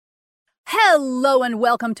Hello and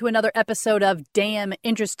welcome to another episode of Damn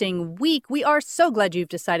Interesting Week. We are so glad you've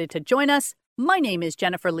decided to join us. My name is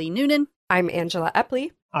Jennifer Lee Noonan. I'm Angela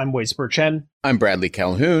Epley. I'm Weisper Chen. I'm Bradley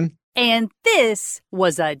Calhoun. And this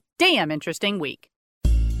was a damn interesting week.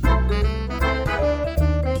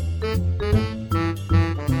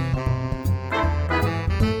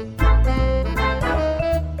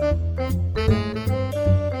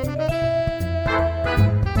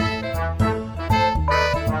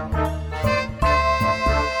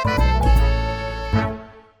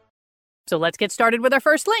 So let's get started with our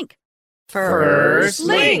first link. First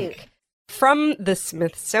link. From the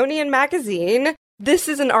Smithsonian Magazine, this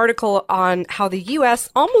is an article on how the U.S.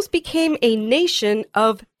 almost became a nation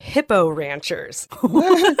of hippo ranchers.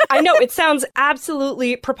 I know, it sounds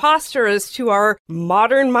absolutely preposterous to our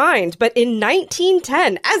modern mind, but in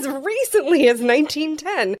 1910, as recently as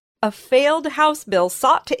 1910, a failed House bill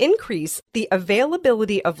sought to increase the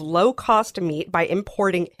availability of low-cost meat by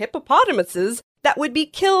importing hippopotamuses that would be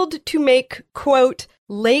killed to make, quote,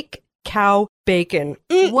 lake cow bacon.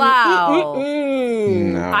 Wow.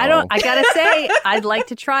 No. I gotta say, I'd like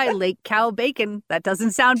to try lake cow bacon. That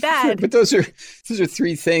doesn't sound bad. But those are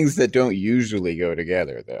three things that don't usually go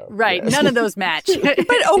together, though. Right. Yes. None of those match.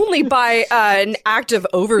 But only by an act of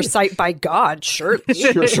oversight by God, surely.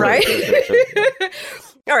 Right? Sure.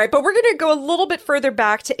 All right, but we're going to go a little bit further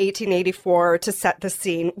back to 1884 to set the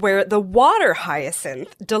scene, where the water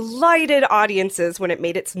hyacinth delighted audiences when it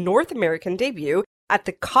made its North American debut at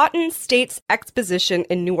the Cotton States Exposition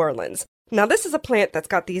in New Orleans. Now, this is a plant that's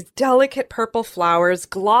got these delicate purple flowers,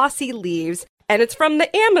 glossy leaves, and it's from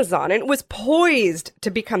the Amazon, and it was poised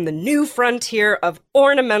to become the new frontier of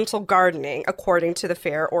ornamental gardening, according to the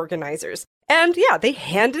fair organizers. And yeah, they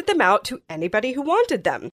handed them out to anybody who wanted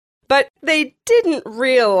them. But they didn't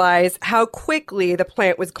realize how quickly the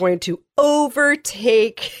plant was going to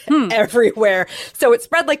overtake everywhere. So it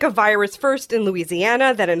spread like a virus, first in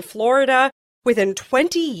Louisiana, then in Florida. Within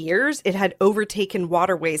 20 years, it had overtaken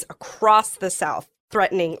waterways across the South,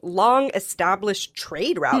 threatening long-established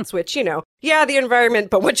trade routes, which, the environment,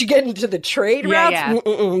 but once you get into the trade routes,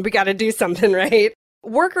 we got to do something, right?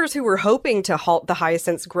 Workers who were hoping to halt the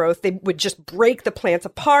hyacinth's growth, they would just break the plants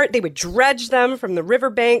apart. They would dredge them from the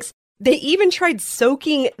riverbanks. They even tried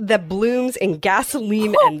soaking the blooms in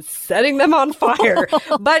gasoline and setting them on fire.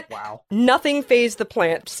 But nothing fazed the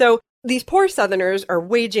plant. So these poor Southerners are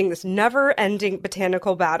waging this never-ending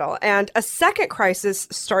botanical battle. And a second crisis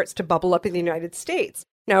starts to bubble up in the United States.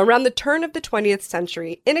 Now, around the turn of the 20th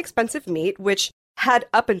century, inexpensive meat, which had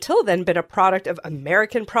up until then been a product of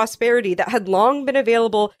American prosperity that had long been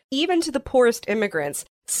available even to the poorest immigrants,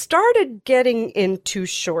 started getting into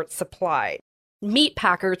short supply. Meat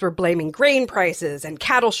packers were blaming grain prices and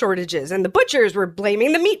cattle shortages, and the butchers were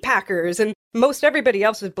blaming the meat packers, and most everybody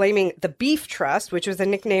else was blaming the Beef Trust, which was a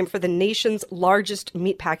nickname for the nation's largest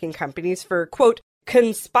meatpacking companies for, quote,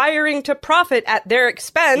 conspiring to profit at their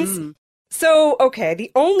expense. So, okay,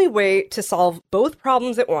 the only way to solve both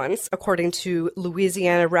problems at once, according to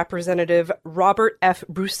Louisiana Representative Robert F.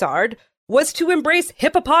 Broussard, was to embrace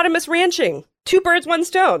hippopotamus ranching. Two birds, one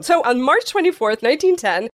stone. So on March 24th,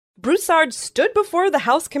 1910, Broussard stood before the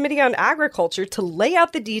House Committee on Agriculture to lay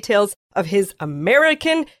out the details of his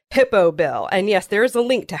American Hippo Bill. And yes, there is a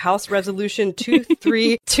link to House Resolution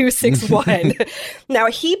 23261. Now,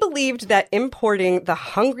 he believed that importing the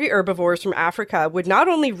hungry herbivores from Africa would not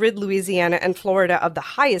only rid Louisiana and Florida of the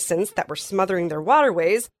hyacinths that were smothering their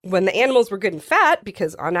waterways when the animals were good and fat,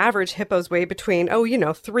 because on average, hippos weigh between,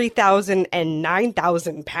 3,000 and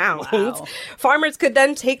 9,000 pounds. Wow. Farmers could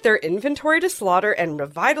then take their inventory to slaughter and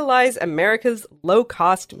revitalize America's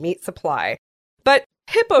low-cost meat supply. But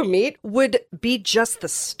hippo meat would be just the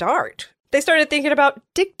start. They started thinking about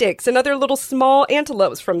dik-diks and other little small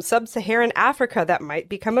antelopes from sub-Saharan Africa that might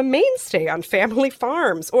become a mainstay on family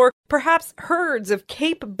farms, or perhaps herds of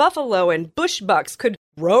Cape buffalo and bush bucks could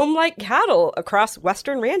roam like cattle across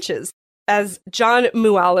Western ranches. As John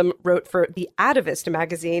Muallim wrote for The Atavist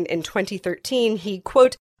magazine in 2013, he,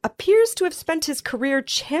 quote, appears to have spent his career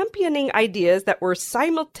championing ideas that were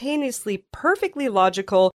simultaneously perfectly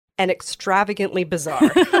logical and extravagantly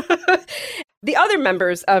bizarre. The other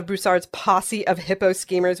members of Broussard's posse of hippo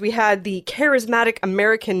schemers, we had the charismatic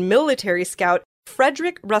American military scout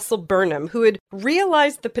Frederick Russell Burnham, who had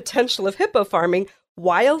realized the potential of hippo farming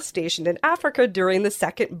while stationed in Africa during the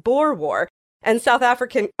Second Boer War, and South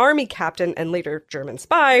African Army captain and later German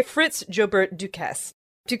spy Fritz Joubert Duquesne.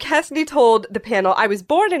 Duquesne told the panel, I was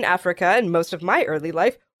born in Africa and most of my early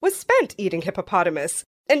life was spent eating hippopotamus.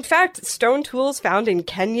 In fact, stone tools found in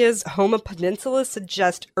Kenya's Homa Peninsula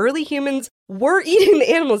suggest early humans were eating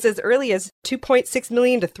the animals as early as 2.6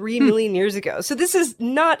 million to 3 million years ago. So this is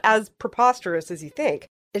not as preposterous as you think.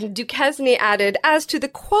 And Duquesne added, as to the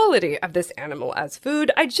quality of this animal as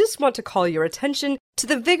food, I just want to call your attention to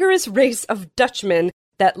the vigorous race of Dutchmen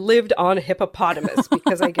that lived on hippopotamus,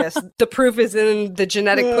 because I guess the proof is in the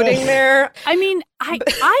genetic pudding there. I mean, I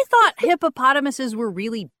thought hippopotamuses were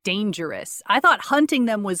really dangerous. I thought hunting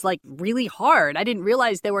them was like really hard. I didn't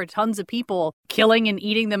realize there were tons of people killing and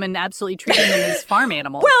eating them and absolutely treating them as farm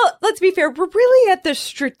animals. Well, let's be fair. We're really at the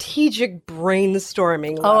strategic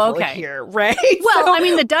brainstorming level here, right? Well, so, I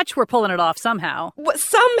mean, the Dutch were pulling it off somehow.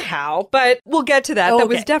 Somehow, but we'll get to that. Okay. That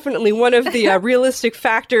was definitely one of the realistic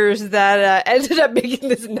factors that ended up making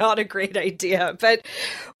this not a great idea. But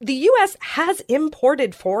the U.S. has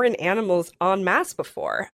imported foreign animals en masse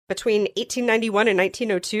before. Between 1891 and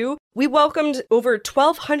 1902, we welcomed over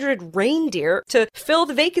 1,200 reindeer to fill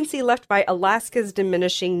the vacancy left by Alaska's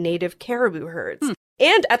diminishing native caribou herds.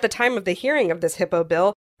 And at the time of the hearing of this hippo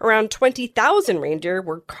bill, around 20,000 reindeer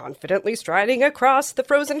were confidently striding across the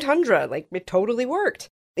frozen tundra. Like, it totally worked.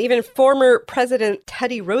 Even former President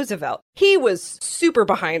Teddy Roosevelt, he was super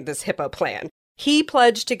behind this hippo plan. He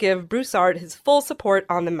pledged to give Broussard his full support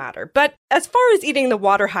on the matter. But as far as eating the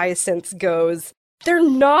water hyacinths goes, they're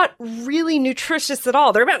not really nutritious at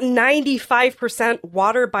all. They're about 95%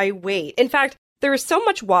 water by weight. In fact, there is so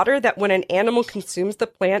much water that when an animal consumes the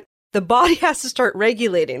plant, the body has to start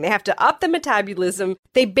regulating. They have to up the metabolism.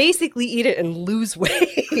 They basically eat it and lose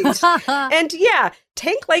weight. And yeah,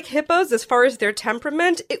 tank-like hippos, as far as their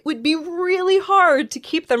temperament, it would be really hard to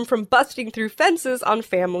keep them from busting through fences on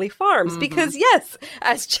family farms. Because yes,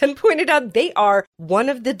 as Jen pointed out, they are one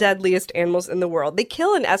of the deadliest animals in the world. They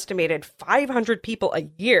kill an estimated 500 people a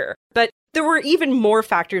year. But there were even more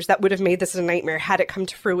factors that would have made this a nightmare had it come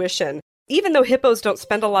to fruition. Even though hippos don't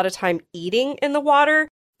spend a lot of time eating in the water,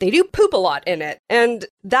 they do poop a lot in it, and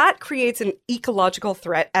that creates an ecological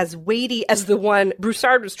threat as weighty as the one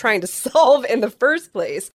Broussard was trying to solve in the first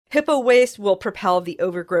place. Hippo waste will propel the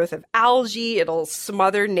overgrowth of algae, it'll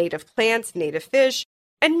smother native plants, native fish,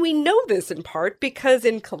 and we know this in part because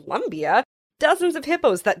in Colombia, dozens of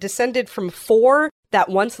hippos that descended from 4 that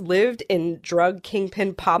once lived in drug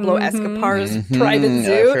kingpin Pablo Escobar's private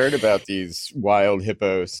zoo. I've heard about these wild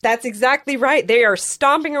hippos. That's exactly right. They are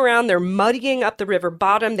stomping around. They're muddying up the river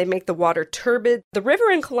bottom. They make the water turbid. The river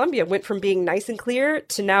in Colombia went from being nice and clear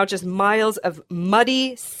to now just miles of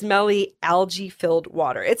muddy, smelly, algae-filled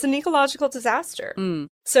water. It's an ecological disaster.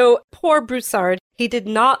 So poor Broussard, he did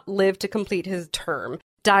not live to complete his term,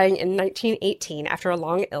 dying in 1918 after a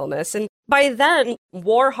long illness. And by then,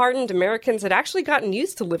 war-hardened Americans had actually gotten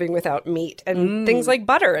used to living without meat and things like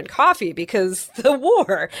butter and coffee because the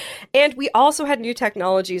war. And we also had new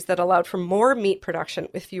technologies that allowed for more meat production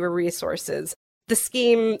with fewer resources. The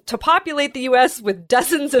scheme to populate the U.S. with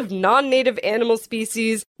dozens of non-native animal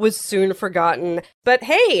species was soon forgotten. But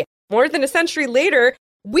hey, more than a century later,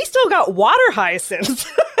 we still got water hyacinths.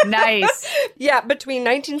 Nice. Yeah, between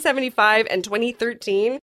 1975 and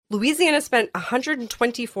 2013, Louisiana spent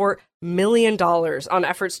 $124 million on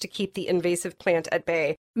efforts to keep the invasive plant at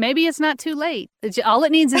bay. Maybe it's not too late. All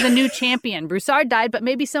it needs is a new champion. Broussard died, but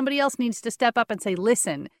maybe somebody else needs to step up and say,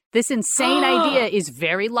 listen, this insane idea is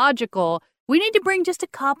very logical. We need to bring just a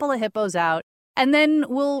couple of hippos out, and then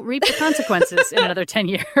we'll reap the consequences in another 10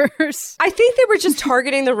 years. I think they were just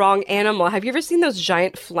targeting the wrong animal. Have you ever seen those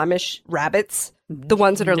giant Flemish rabbits? The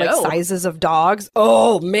ones that are like sizes of dogs?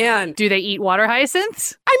 Oh, man. Do they eat water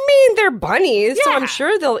hyacinths? I mean, they're bunnies, so I'm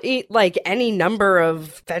sure they'll eat like any number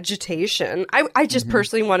of vegetation. I just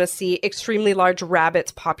personally want to see extremely large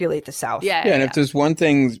rabbits populate the South. Yeah, and if there's one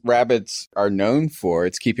thing rabbits are known for,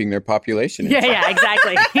 it's keeping their population in check. Yeah,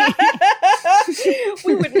 exactly.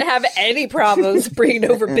 We wouldn't have any problems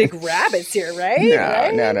bringing over big rabbits here, right?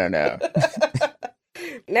 No.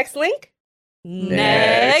 Next link?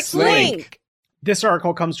 Next link. This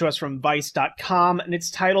article comes to us from Vice.com, and it's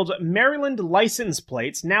titled, Maryland License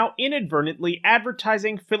Plates Now Inadvertently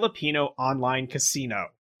Advertising Filipino Online Casino.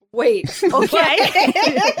 Wait, okay.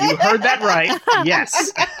 You heard that right.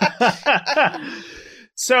 Yes.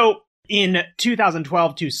 So, in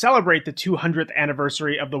 2012, to celebrate the 200th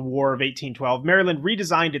anniversary of the War of 1812, Maryland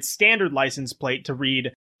redesigned its standard license plate to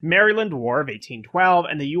read Maryland War of 1812,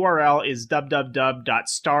 and the URL is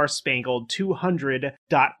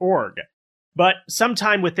www.starspangled200.org. But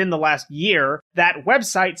sometime within the last year, that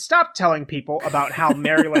website stopped telling people about how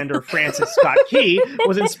Marylander Francis Scott Key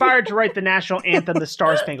was inspired to write the national anthem, The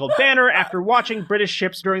Star-Spangled Banner, after watching British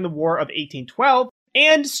ships during the War of 1812,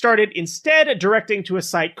 and started instead directing to a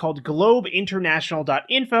site called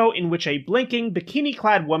globeinternational.info, in which a blinking,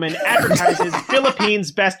 bikini-clad woman advertises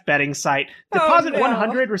Philippines' best betting site. Deposit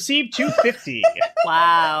 100, receive 250.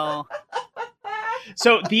 Wow.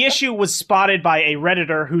 So the issue was spotted by a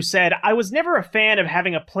Redditor who said, I was never a fan of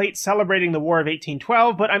having a plate celebrating the War of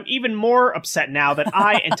 1812, but I'm even more upset now that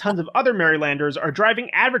I and tons of other Marylanders are driving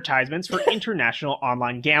advertisements for international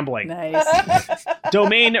online gambling. Nice.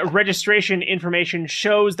 Domain registration information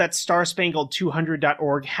shows that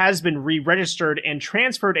starspangled200.org has been re-registered and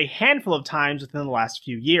transferred a handful of times within the last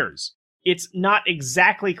few years. It's not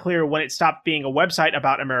exactly clear when it stopped being a website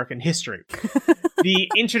about American history.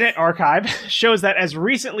 The Internet Archive shows that as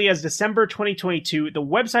recently as December 2022, the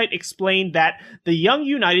website explained that the young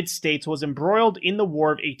United States was embroiled in the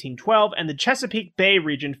War of 1812 and the Chesapeake Bay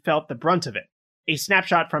region felt the brunt of it. A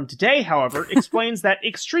snapshot from today, however, explains that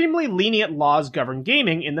extremely lenient laws govern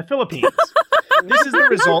gaming in the Philippines. This is the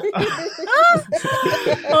result of...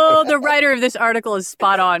 Oh, the writer of this article is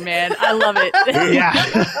spot on, man. I love it. Yeah.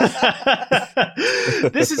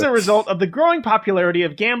 This is a result of the growing popularity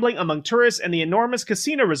of gambling among tourists and the enormous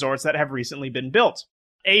casino resorts that have recently been built.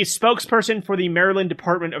 A spokesperson for the Maryland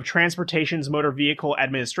Department of Transportation's Motor Vehicle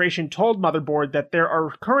Administration told Motherboard that there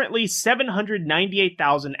are currently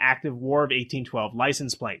 798,000 active War of 1812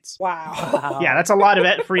 license plates. Wow. Yeah, that's a lot of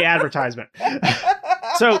free advertisement.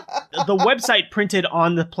 So, the website printed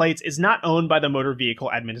on the plates is not owned by the Motor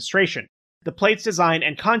Vehicle Administration. The plate's design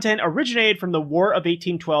and content originated from the War of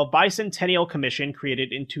 1812 Bicentennial Commission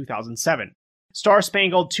created in 2007. Star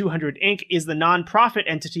Spangled 200 Inc. is the non-profit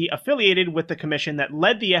entity affiliated with the commission that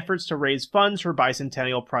led the efforts to raise funds for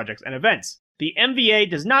bicentennial projects and events. The MVA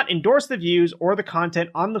does not endorse the views or the content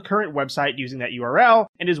on the current website using that URL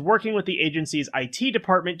and is working with the agency's IT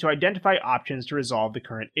department to identify options to resolve the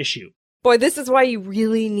current issue. Boy, this is why you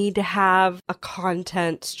really need to have a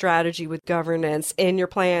content strategy with governance in your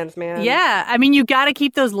plans, man. Yeah, I mean, you got to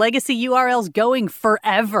keep those legacy URLs going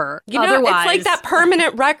forever. You know, Otherwise... it's like that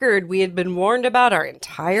permanent record we had been warned about our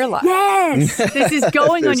entire life. Yes! This is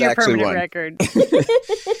going on your permanent one. record.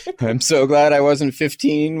 I'm so glad I wasn't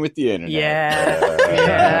 15 with the internet.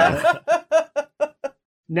 Yeah.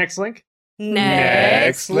 Next link.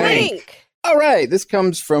 Next link. All right, this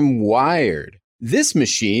comes from Wired. This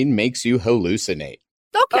machine makes you hallucinate.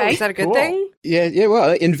 Okay. Oh, is that a good Cool. thing? Yeah,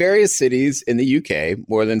 well, in various cities in the UK,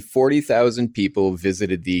 more than 40,000 people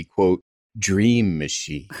visited the, quote, dream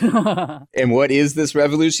machine. And what is this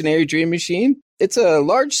revolutionary dream machine? It's a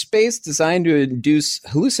large space designed to induce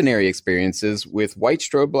hallucinatory experiences with white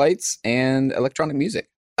strobe lights and electronic music,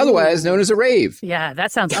 otherwise known as a rave. Yeah,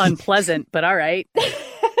 that sounds unpleasant, but all right.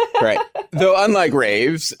 Right. Though unlike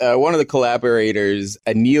raves, one of the collaborators,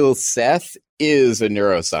 Anil Seth, is a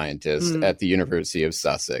neuroscientist at the University of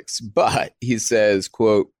Sussex. But he says,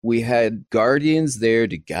 quote, we had guardians there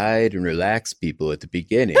to guide and relax people at the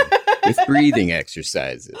beginning with breathing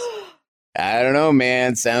exercises. I don't know,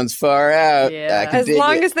 man. Sounds far out. Yeah. As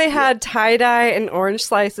long as they had tie-dye and orange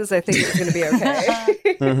slices, I think it's going to be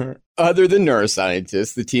okay. Other than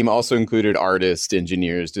neuroscientists, the team also included artists,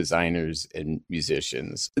 engineers, designers, and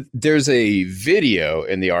musicians. There's a video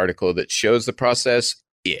in the article that shows the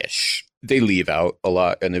process-ish. They leave out a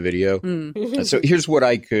lot in the video. So here's what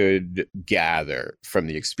I could gather from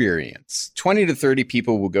the experience. 20 to 30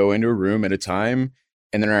 people will go into a room at a time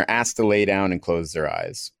and then are asked to lay down and close their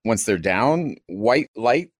eyes. Once they're down, white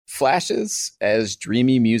light flashes as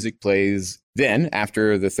dreamy music plays. Then,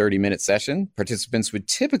 after the 30-minute session, participants would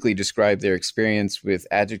typically describe their experience with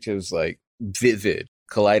adjectives like vivid,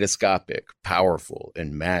 kaleidoscopic, powerful,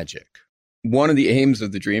 and magic. One of the aims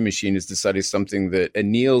of the Dream Machine is to study something that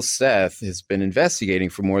Anil Seth has been investigating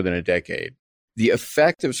for more than a decade: the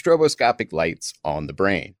effect of stroboscopic lights on the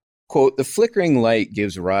brain. Quote, the flickering light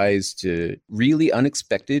gives rise to really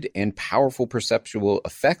unexpected and powerful perceptual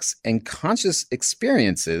effects and conscious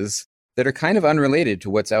experiences that are kind of unrelated to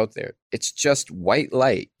what's out there. It's just white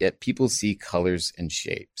light, yet people see colors and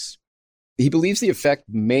shapes. He believes the effect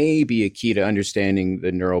may be a key to understanding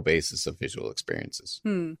the neural basis of visual experiences.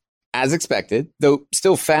 As expected, though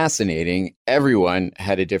still fascinating, everyone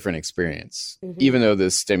had a different experience, even though the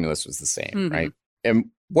stimulus was the same, right? And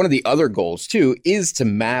one of the other goals, too, is to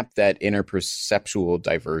map that interperceptual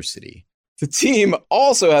diversity. The team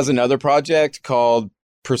also has another project called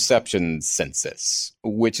Perception Census,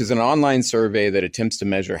 which is an online survey that attempts to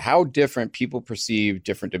measure how different people perceive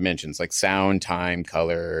different dimensions like sound, time,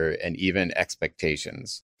 color, and even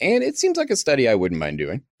expectations. And it seems like a study I wouldn't mind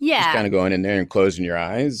doing. Yeah. Just kind of going in there and closing your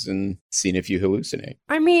eyes and seeing if you hallucinate.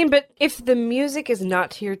 I mean, but if the music is not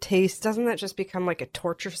to your taste, doesn't that just become like a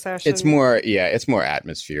torture session? It's more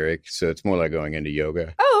atmospheric. So it's more like going into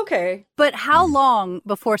yoga. Oh, okay. But how long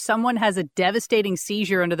before someone has a devastating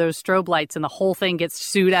seizure under those strobe lights and the whole thing gets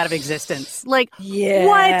sued out of existence? Like, Yeah.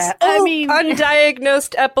 what? I mean,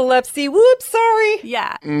 undiagnosed epilepsy. Whoops, sorry.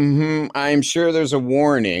 yeah. I'm sure there's a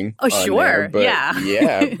warning. Oh, on sure. there, but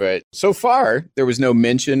Yeah. But so far, there was no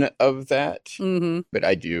mention of that. Mm-hmm. But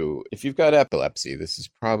if you've got epilepsy, this is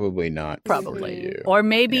probably not Probably. for you. Or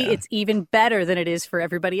maybe Yeah. it's even better than it is for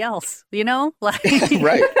everybody else, you know? Like,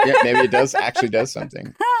 Right. Yeah, maybe it actually does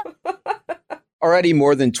something. Already,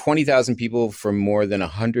 more than 20,000 people from more than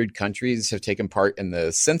 100 countries have taken part in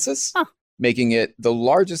the census, making it the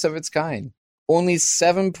largest of its kind. Only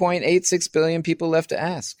 7.86 billion people left to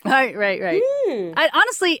ask. Right. Hmm.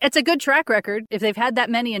 Honestly, it's a good track record. If they've had that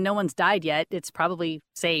many and no one's died yet, it's probably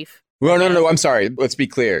safe. Well, no, I'm sorry. Let's be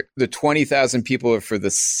clear. The 20,000 people are for the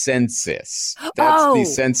census. That's the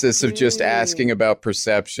census of just asking about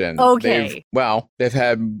perception. Okay. They've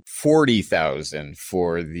had 40,000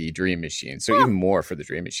 for the Dream Machine. So even more for the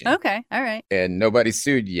Dream Machine. Okay. All right. And nobody's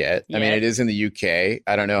sued yet. I mean, it is in the UK.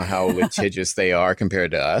 I don't know how litigious they are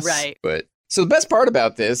compared to us. Right. But so the best part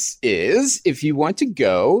about this is if you want to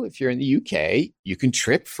go, if you're in the UK, you can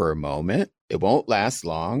trip for a moment. It won't last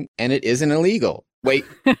long and it isn't illegal. Wait,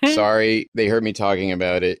 sorry. They heard me talking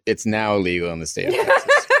about it. It's now illegal in the state of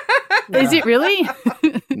Texas. Is it really?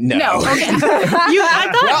 No. Okay.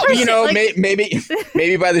 I thought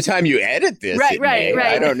maybe by the time you edit this, Right.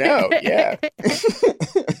 I don't know. Yeah.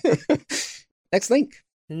 Next link.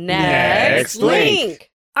 Next link.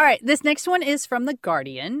 All right. This next one is from The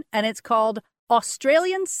Guardian, and it's called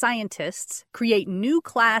Australian Scientists Create New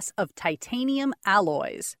Class of Titanium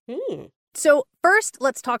Alloys. So first,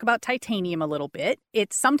 let's talk about titanium a little bit.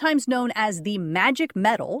 It's sometimes known as the magic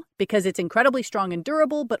metal because it's incredibly strong and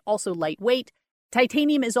durable, but also lightweight.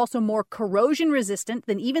 Titanium is also more corrosion resistant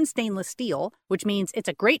than even stainless steel, which means it's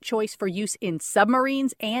a great choice for use in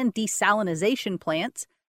submarines and desalinization plants.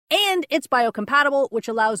 And it's biocompatible, which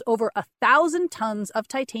allows over 1,000 tons of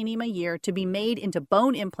titanium a year to be made into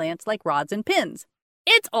bone implants like rods and pins.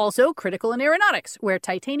 It's also critical in aeronautics, where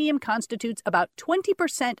titanium constitutes about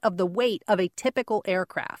 20% of the weight of a typical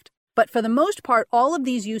aircraft. But for the most part, all of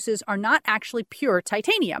these uses are not actually pure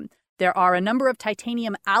titanium. There are a number of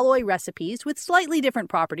titanium alloy recipes with slightly different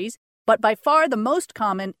properties, but by far the most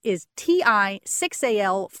common is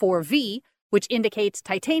Ti6Al4V, which indicates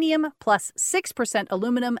titanium plus 6%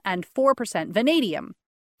 aluminum and 4% vanadium.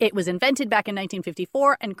 It was invented back in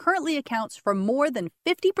 1954 and currently accounts for more than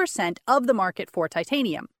 50% of the market for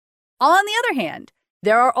titanium. On the other hand,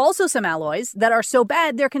 there are also some alloys that are so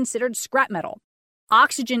bad they're considered scrap metal.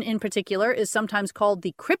 Oxygen in particular is sometimes called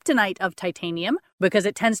the kryptonite of titanium because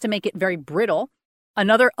it tends to make it very brittle.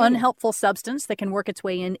 Another unhelpful substance that can work its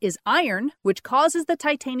way in is iron, which causes the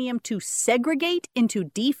titanium to segregate into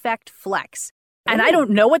defect flex. And I don't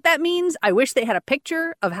know what that means. I wish they had a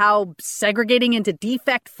picture of how segregating into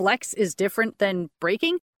defect flex is different than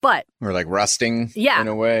breaking, but... Or like rusting in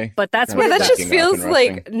a way. But that's Yeah, what that just feels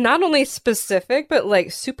like not only specific, but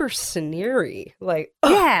like super sneery. Like,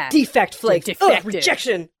 defect flake,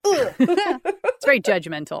 rejection. It's very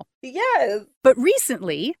judgmental. Yes. But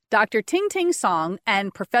recently, Dr. Ting Ting Song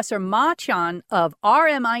and Professor Ma Chan of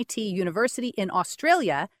RMIT University in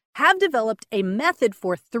Australia have developed a method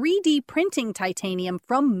for 3D printing titanium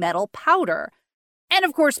from metal powder. And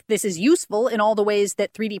of course, this is useful in all the ways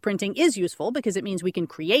that 3D printing is useful because it means we can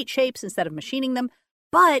create shapes instead of machining them.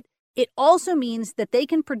 But it also means that they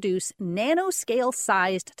can produce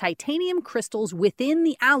nanoscale-sized titanium crystals within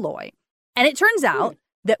the alloy. And it turns out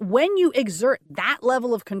that when you exert that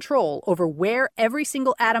level of control over where every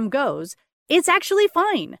single atom goes, it's actually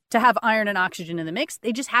fine to have iron and oxygen in the mix.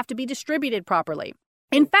 They just have to be distributed properly.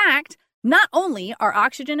 In fact, not only are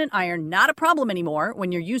oxygen and iron not a problem anymore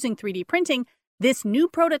when you're using 3D printing, this new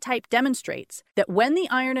prototype demonstrates that when the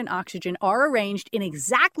iron and oxygen are arranged in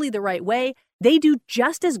exactly the right way, they do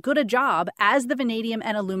just as good a job as the vanadium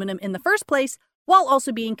and aluminum in the first place, while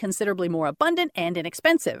also being considerably more abundant and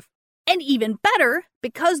inexpensive. And even better,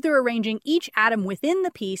 because they're arranging each atom within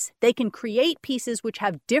the piece, they can create pieces which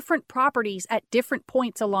have different properties at different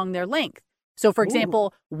points along their length. So, for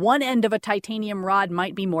example, one end of a titanium rod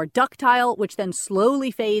might be more ductile, which then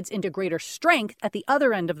slowly fades into greater strength at the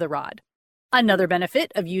other end of the rod. Another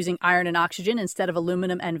benefit of using iron and oxygen instead of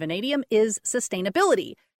aluminum and vanadium is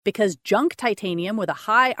sustainability, because junk titanium with a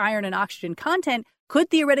high iron and oxygen content could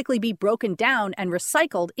theoretically be broken down and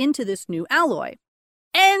recycled into this new alloy.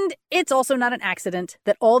 And it's also not an accident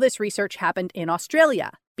that all this research happened in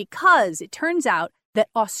Australia, because it turns out that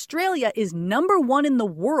Australia is #1 in the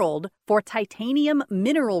world for titanium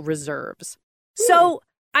mineral reserves. So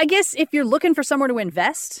I guess if you're looking for somewhere to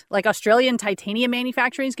invest, like Australian titanium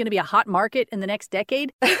manufacturing is going to be a hot market in the next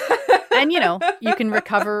decade. And, you can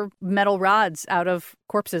recover metal rods out of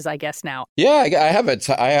corpses, I guess, now. Yeah,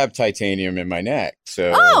 I have titanium in my neck.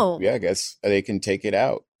 So, yeah, I guess they can take it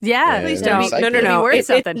out. Yeah, please don't. No.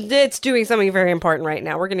 Something. It's doing something very important right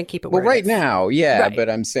now. We're going to keep it where right it is. now, yeah, right. But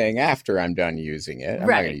I'm saying after I'm done using it, I'm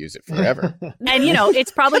not going to use it forever. And,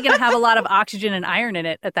 it's probably going to have a lot of oxygen and iron in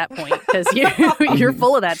it at that point, because you're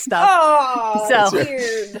full of that stuff. Oh, so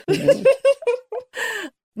weird.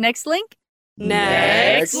 Next link?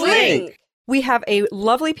 Next link. We have a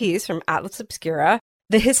lovely piece from Atlas Obscura,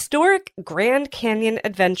 the historic Grand Canyon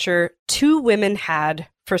adventure 2 women had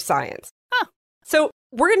for science. Huh. So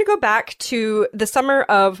we're going to go back to the summer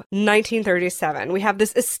of 1937. We have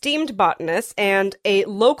this esteemed botanist and a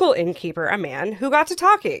local innkeeper, a man, who got to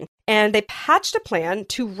talking. And they patched a plan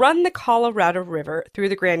to run the Colorado River through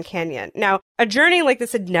the Grand Canyon. Now, a journey like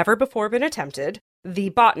this had never before been attempted. The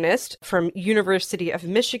botanist from University of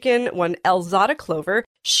Michigan, one Elzada Clover,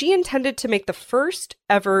 she intended to make the first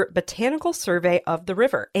ever botanical survey of the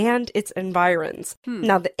river and its environs.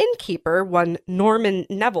 Now, the innkeeper, one Norman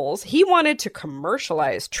Nevels, he wanted to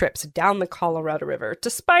commercialize trips down the Colorado River,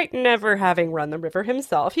 despite never having run the river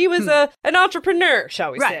himself. He was an entrepreneur,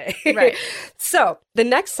 shall we say. Right. So, the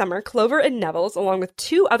next summer, Clover and Nevels, along with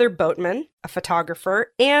 2 other boatmen, a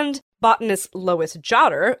photographer, and botanist Lois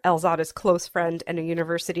Jotter, Elzada's close friend and a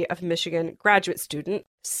University of Michigan graduate student,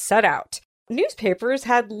 set out. Newspapers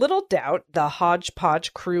had little doubt the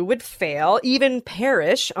hodgepodge crew would fail, even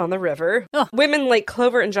perish on the river. Women like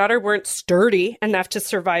Clover and Jotter weren't sturdy enough to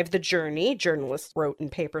survive the journey, journalists wrote in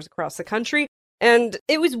papers across the country. And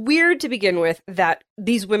it was weird to begin with that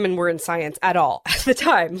these women were in science at all at the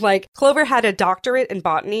time. Like, Clover had a doctorate in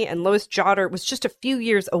botany, and Lois Jotter was just a few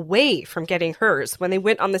years away from getting hers when they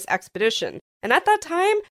went on this expedition. And at that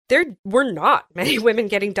time, there were not many women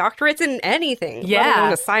getting doctorates in anything, let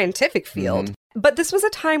alone a scientific field. But this was a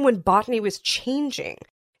time when botany was changing.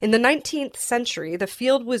 In the 19th century, the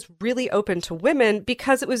field was really open to women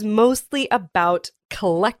because it was mostly about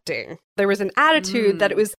collecting. There was an attitude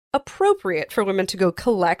that it was appropriate for women to go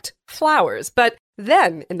collect flowers. But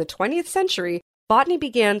then, in the 20th century, botany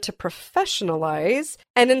began to professionalize,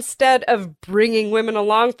 and instead of bringing women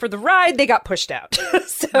along for the ride, they got pushed out.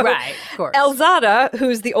 Right, of course. Elzada,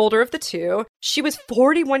 who's the older of the 2, she was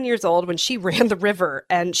 41 years old when she ran the river,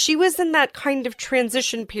 and she was in that kind of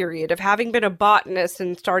transition period of having been a botanist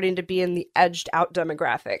and starting to be in the edged-out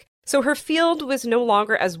demographic. So her field was no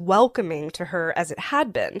longer as welcoming to her as it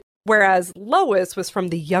had been. Whereas Lois was from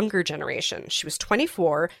the younger generation. She was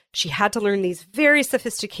 24. She had to learn these very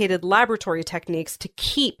sophisticated laboratory techniques to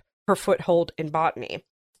keep her foothold in botany.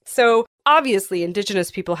 So obviously,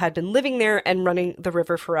 indigenous people had been living there and running the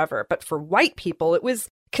river forever. But for white people, it was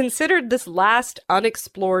considered this last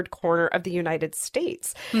unexplored corner of the United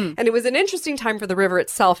States. And it was an interesting time for the river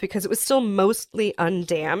itself because it was still mostly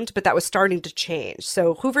undammed, but that was starting to change.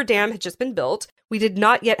 So Hoover Dam had just been built. We did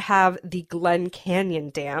not yet have the Glen Canyon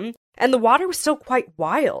Dam, and the water was still quite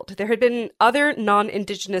wild. There had been other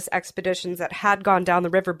non-indigenous expeditions that had gone down the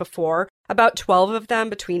river before, about 12 of them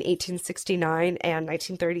between 1869 and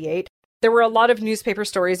 1938. There were a lot of newspaper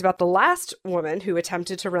stories about the last woman who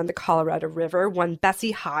attempted to run the Colorado River, one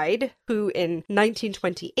Bessie Hyde, who in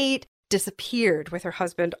 1928 disappeared with her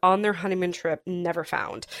husband on their honeymoon trip, never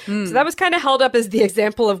found. So that was kind of held up as the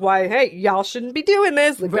example of why, hey, y'all shouldn't be doing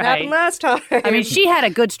this. Look what happened last time. I mean, she had a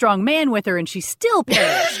good, strong man with her, and she still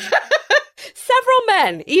perished. Several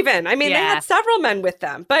men, even. I mean, they had several men with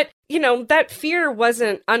them. But, that fear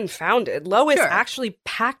wasn't unfounded. Lois actually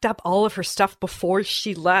packed up all of her stuff before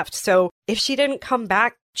she left. So if she didn't come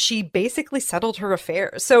back, she basically settled her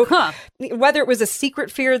affairs. So whether it was a secret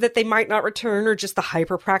fear that they might not return or just the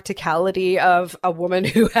hyper practicality of a woman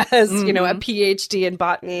who has, a PhD in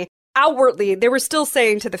botany, outwardly, they were still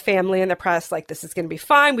saying to the family and the press, like, this is going to be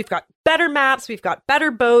fine. We've got better maps. We've got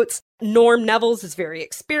better boats. Norm Nevels is very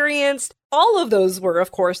experienced. All of those were,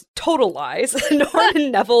 of course, total lies.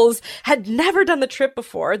 Norman Nevels had never done the trip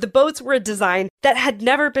before. The boats were a design that had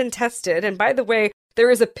never been tested. And by the way, there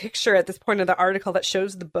is a picture at this point of the article that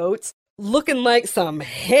shows the boats looking like some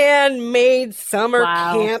handmade summer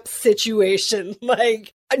camp situation.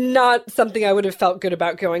 Like, not something I would have felt good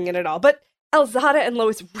about going in at all. But Elzada and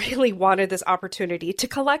Lois really wanted this opportunity to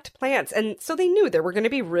collect plants, and so they knew there were going to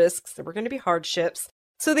be risks, there were going to be hardships.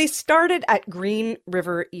 So they started at Green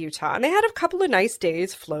River, Utah, and they had a couple of nice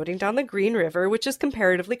days floating down the Green River, which is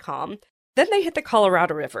comparatively calm. Then they hit the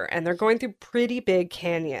Colorado River, and they're going through pretty big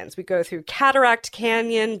canyons. We go through Cataract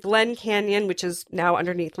Canyon, Glen Canyon, which is now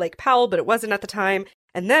underneath Lake Powell, but it wasn't at the time,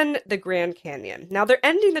 and then the Grand Canyon. Now, they're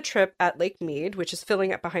ending the trip at Lake Mead, which is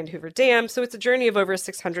filling up behind Hoover Dam, so it's a journey of over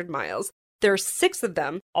 600 miles. There are 6 of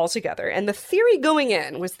them altogether, and the theory going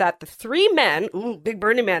in was that the 3 men, big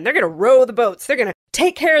burly men, they're going to row the boats, they're going to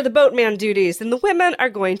take care of the boatman duties, and the women are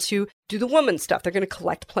going to do the woman stuff. They're going to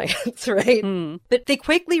collect plants, right? But they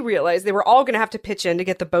quickly realized they were all going to have to pitch in to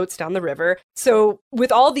get the boats down the river. So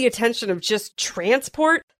with all the attention of just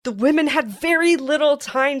transport, the women had very little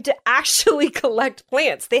time to actually collect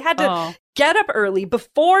plants. They had to get up early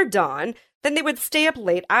before dawn. Then they would stay up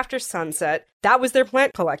late after sunset. That was their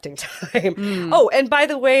plant collecting time. Oh, and by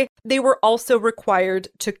the way, they were also required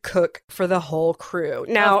to cook for the whole crew.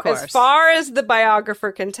 Now, as far as the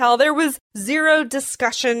biographer can tell, there was zero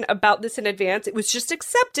discussion about this in advance. It was just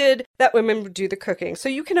accepted that women would do the cooking. So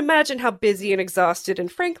you can imagine how busy and exhausted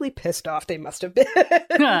and frankly pissed off they must have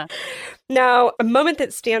been. Now, a moment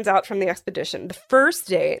that stands out from the expedition. The first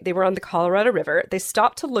day they were on the Colorado River, they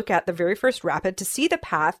stopped to look at the very first rapid to see the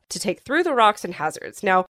path to take through the rocks and hazards.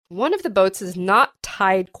 Now, one of the boats is not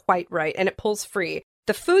tied quite right, and it pulls free.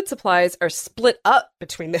 The food supplies are split up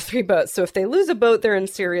between the 3 boats, so if they lose a boat, they're in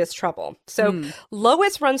serious trouble. So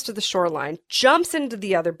Lois runs to the shoreline, jumps into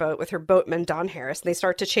the other boat with her boatman, Don Harris, and they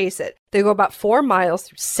start to chase it. They go about 4 miles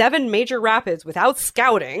through 7 major rapids without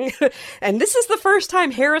scouting, and this is the first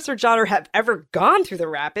time Harris or Jotter have ever gone through the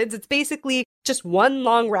rapids. It's basically just one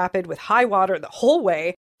long rapid with high water the whole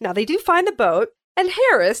way. Now, they do find the boat, and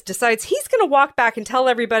Harris decides he's going to walk back and tell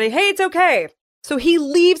everybody, hey, it's okay. So he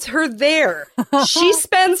leaves her there. She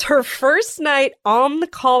spends her first night on the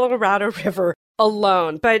Colorado River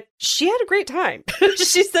alone, but she had a great time.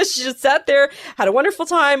 She says she just sat there, had a wonderful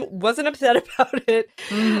time, wasn't upset about it.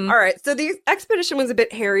 All right, so the expedition was a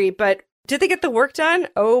bit hairy, but did they get the work done?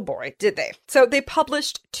 Oh boy, did they. So they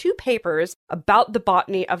published 2 papers about the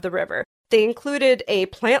botany of the river. They included a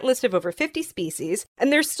plant list of over 50 species,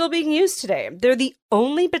 and they're still being used today. They're the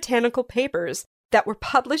only botanical papers that were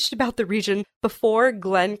published about the region before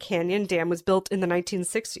Glen Canyon Dam was built in the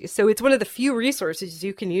 1960s. So it's one of the few resources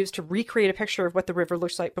you can use to recreate a picture of what the river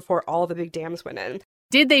looks like before all the big dams went in.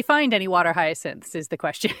 Did they find any water hyacinths is the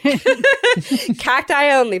question.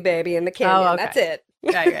 Cacti only, baby, in the canyon. Oh, okay. That's it.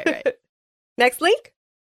 Right. Next link?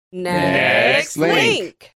 Next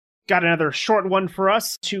link. Got another short one for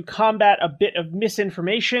us to combat a bit of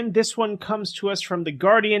misinformation. This one comes to us from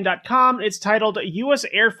TheGuardian.com. It's titled, U.S.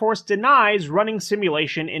 Air Force Denies Running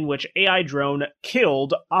Simulation in Which AI Drone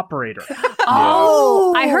Killed Operator.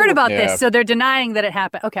 I heard about this. So they're denying that it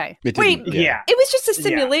happened. Okay. Wait, yeah. It was just a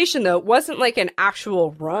simulation, though. It wasn't like an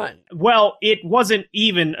actual run. Well, it wasn't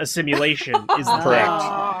even a simulation, is the Correct.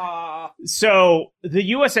 So, the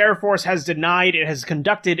U.S. Air Force has denied it has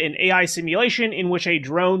conducted an AI simulation in which a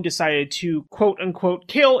drone decided to, quote-unquote,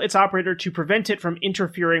 kill its operator to prevent it from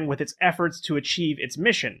interfering with its efforts to achieve its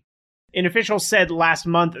mission. An official said last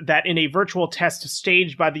month that in a virtual test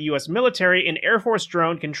staged by the U.S. military, an Air Force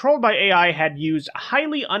drone controlled by AI had used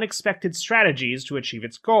highly unexpected strategies to achieve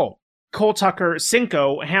its goal. Cole Tucker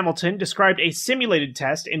Cinco Hamilton described a simulated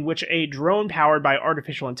test in which a drone powered by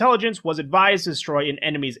artificial intelligence was advised to destroy an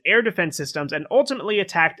enemy's air defense systems and ultimately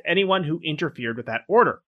attacked anyone who interfered with that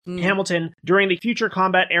order. Hamilton, during the Future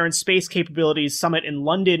Combat Air and Space Capabilities Summit in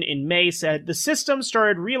London in May, said the system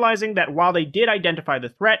started realizing that while they did identify the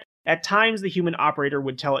threat, at times the human operator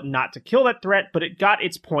would tell it not to kill that threat, but it got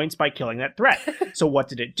its points by killing that threat. So what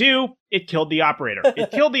did it do? It killed the operator. It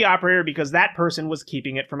killed the operator because that person was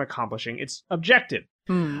keeping it from accomplishing its objective.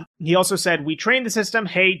 He also said, we trained the system,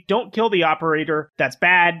 hey, don't kill the operator. That's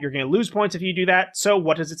bad. You're going to lose points if you do that. So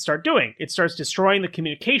what does it start doing? It starts destroying the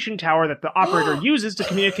communication tower that the operator uses to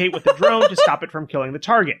communicate with the drone to stop it from killing the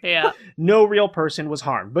target. Yeah. No real person was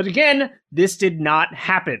harmed. But again, this did not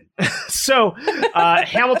happen. So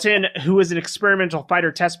Hamilton, who is an experimental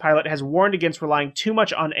fighter test pilot, has warned against relying too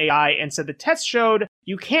much on AI and said the test showed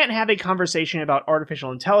you can't have a conversation about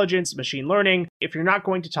artificial intelligence, machine learning, if you're not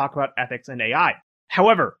going to talk about ethics and AI.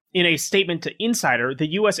 However, in a statement to Insider,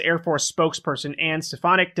 the U.S. Air Force spokesperson Anne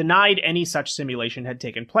Stefanik denied any such simulation had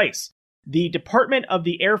taken place. The Department of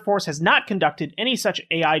the Air Force has not conducted any such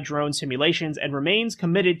AI drone simulations and remains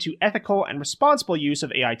committed to ethical and responsible use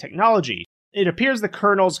of AI technology. It appears the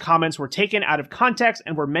colonel's comments were taken out of context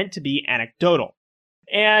and were meant to be anecdotal.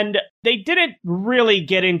 And they didn't really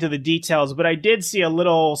get into the details, but I did see a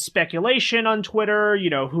little speculation on Twitter,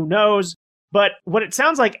 who knows. But what it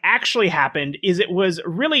sounds like actually happened is it was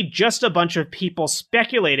really just a bunch of people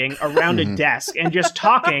speculating around a desk and just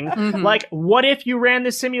talking like, what if you ran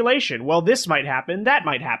this simulation? Well, this might happen, that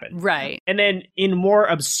might happen. Right. And then in more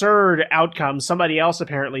absurd outcomes, somebody else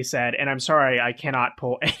apparently said, and I'm sorry, I cannot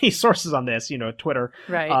pull any sources on this, Twitter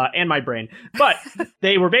and my brain. But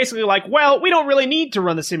they were basically like, well, we don't really need to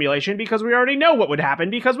run the simulation because we already know what would happen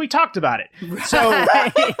because we talked about it. Right. So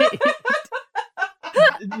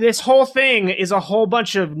this whole thing is a whole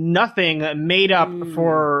bunch of nothing made up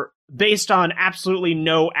based on absolutely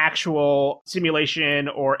no actual simulation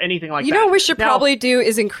or anything like that. You know what we should probably do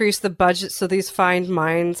is increase the budget so these find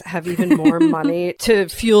minds have even more money to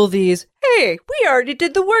fuel these. Hey, we already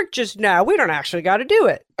did the work just now. We don't actually got to do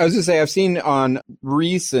it. I was going to say, I've seen on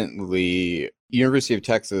recently, University of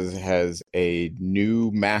Texas has a new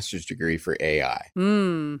master's degree for AI.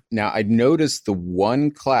 Now, I noticed the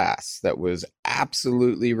one class that was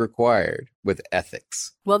absolutely required with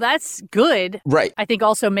ethics. Well, that's good. Right. I think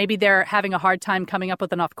also maybe they're having a hard time coming up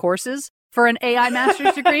with enough courses for an AI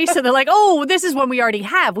master's degree. So they're like, oh, this is one we already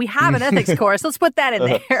have. We have an ethics course. Let's put that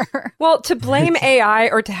in there. Well, to blame AI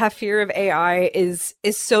or to have fear of AI is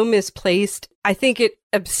so misplaced. I think it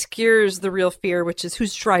obscures the real fear, which is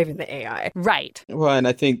who's driving the AI. Right. Well, and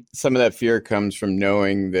I think some of that fear comes from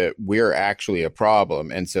knowing that we're actually a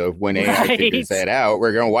problem. And so when AI figures that out,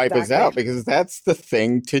 we're going to wipe us out because that's the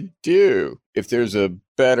thing to do. If there's a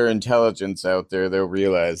better intelligence out there, they'll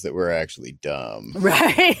realize that we're actually dumb.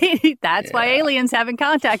 Right. That's why aliens haven't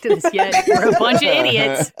contacted us yet. We're a bunch of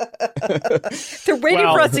idiots. They're waiting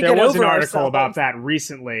for us to get over There was an article ourselves. about that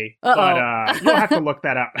recently, but you'll have to look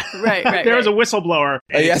that up. Right. There was a whistleblower.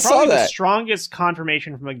 And I it's saw probably that. the strongest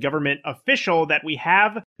confirmation from a government official that we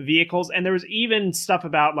have vehicles, and there was even stuff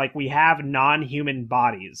about like we have non-human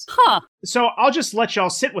bodies. Huh. So I'll just let y'all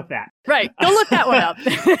sit with that. Right. Go look that one up.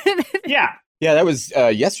 Yeah. Yeah, that was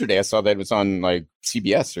yesterday. I saw that it was on like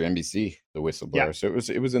CBS or NBC, the whistleblower. Yeah. So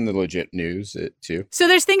it was in the legit news too. So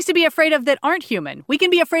there's things to be afraid of that aren't human. We can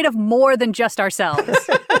be afraid of more than just ourselves.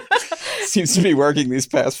 Seems to be working these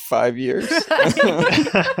past 5 years.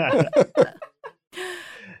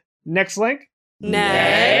 Next link.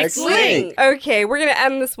 Next link. Okay, we're going to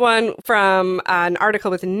end this one from an article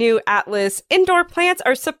with a new atlas. Indoor plants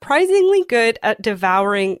are surprisingly good at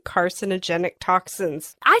devouring carcinogenic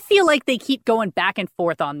toxins. I feel like they keep going back and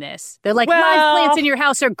forth on this. They're like, live plants in your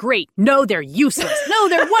house are great. No, they're useless. No,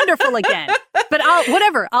 they're wonderful again. But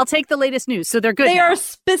I'll take the latest news. So they're good They now. are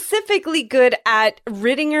specifically good at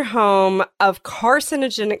ridding your home of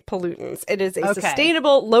carcinogenic pollutants. It is a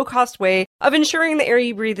sustainable, low-cost way of ensuring the air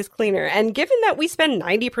you breathe is cleaner. And given that we spend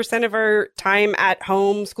 90% of our time at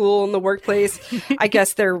home, school, and the workplace, I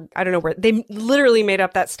guess I don't know where, they literally made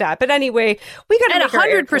up that stat. But anyway, we got to make our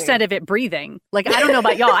air 100% clean. of it breathing. Like, I don't know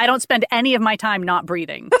about y'all. I don't spend any of my time not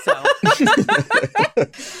breathing. So.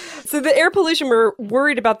 So the air pollution we're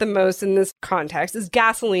worried about the most in this context is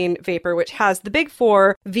gasoline vapor, which has the big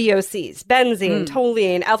four VOCs: benzene,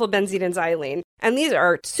 toluene, alpha-benzene, and xylene. And these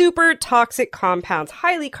are super toxic compounds,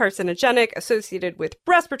 highly carcinogenic, associated with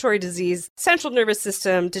respiratory disease, central nervous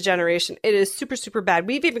system degeneration. It is super, super bad.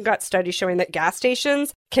 We've even got studies showing that gas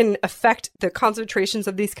stations can affect the concentrations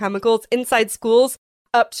of these chemicals inside schools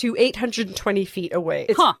up to 820 feet away.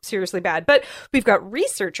 It's seriously bad. But we've got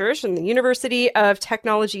researchers from the University of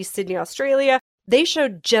Technology, Sydney, Australia. They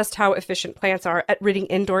showed just how efficient plants are at ridding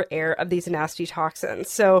indoor air of these nasty toxins.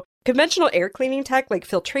 So conventional air cleaning tech like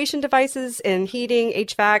filtration devices in heating,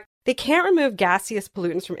 HVAC, they can't remove gaseous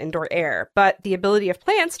pollutants from indoor air. But the ability of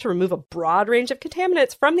plants to remove a broad range of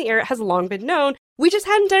contaminants from the air has long been known. We just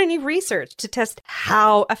hadn't done any research to test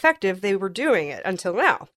how effective they were doing it until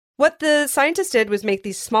now. What the scientists did was make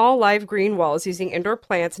these small live green walls using indoor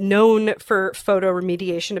plants known for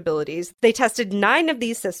photoremediation abilities. They tested 9 of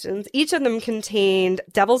these systems. Each of them contained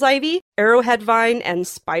devil's ivy, arrowhead vine, and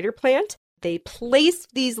spider plant. They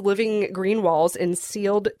placed these living green walls in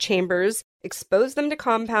sealed chambers, exposed them to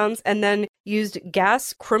compounds, and then used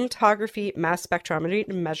gas chromatography mass spectrometry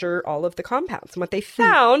to measure all of the compounds. And what they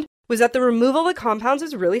found was that the removal of the compounds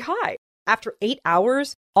was really high. After 8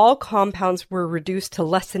 hours, all compounds were reduced to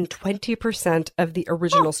less than 20% of the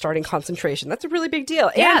original starting concentration. That's a really big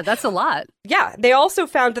deal. Yeah, And that's a lot. yeah, they also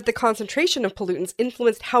found that the concentration of pollutants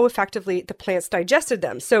influenced how effectively the plants digested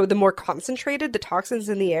them. So the more concentrated the toxins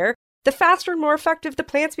in the air, the faster and more effective the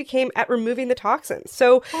plants became at removing the toxins.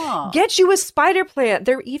 So get you a spider plant.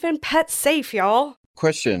 They're even pet safe, y'all.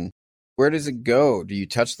 Question. where does it go? Do you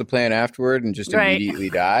touch the plant afterward and just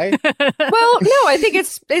immediately die? Well, no, I think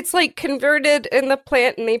it's like converted in the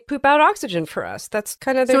plant and they poop out oxygen for us. That's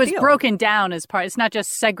kind of their So it's deal. broken down as part. It's not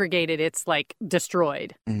just segregated. It's like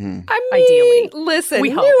destroyed. I mean, Ideally. listen,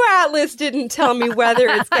 We hope. New Atlas didn't tell me whether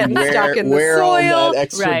it's getting stuck in the where soil. all that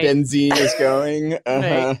extra Right. benzene is going.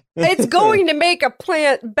 Right. It's going to make a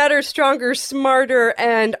plant better, stronger, smarter,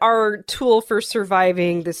 and our tool for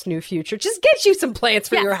surviving this new future. Just get you some plants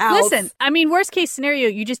for your house. Listen, I mean, worst case scenario,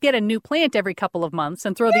 you just get a new plant every couple of months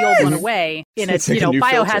and throw the old one away in a It's like a new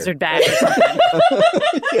biohazard filter. bag or something.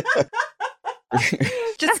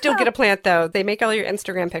 Just still get a plant, though. They make all your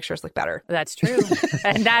Instagram pictures look better. That's true.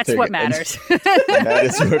 And that's There what you go. matters. That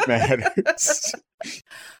is what matters.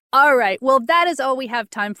 All right. Well, that is all we have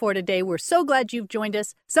time for today. We're so glad you've joined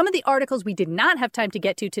us. Some of the articles we did not have time to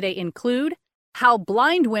get to today include how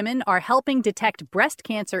blind women are helping detect breast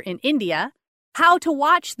cancer in India, how to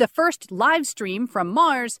watch the first live stream from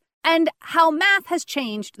Mars, and how math has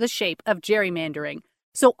changed the shape of gerrymandering.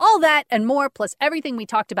 So all that and more, plus everything we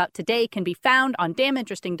talked about today, can be found on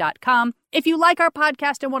damninteresting.com. If you like our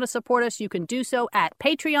podcast and want to support us, you can do so at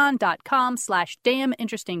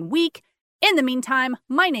patreon.com/damninterestingweek. In the meantime,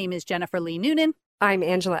 my name is Jennifer Lee Noonan, I'm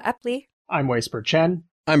Angela Epley. I'm Weisper Chen.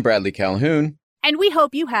 I'm Bradley Calhoun. and we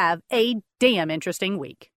hope you have a damn interesting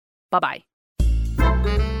week. Bye-bye.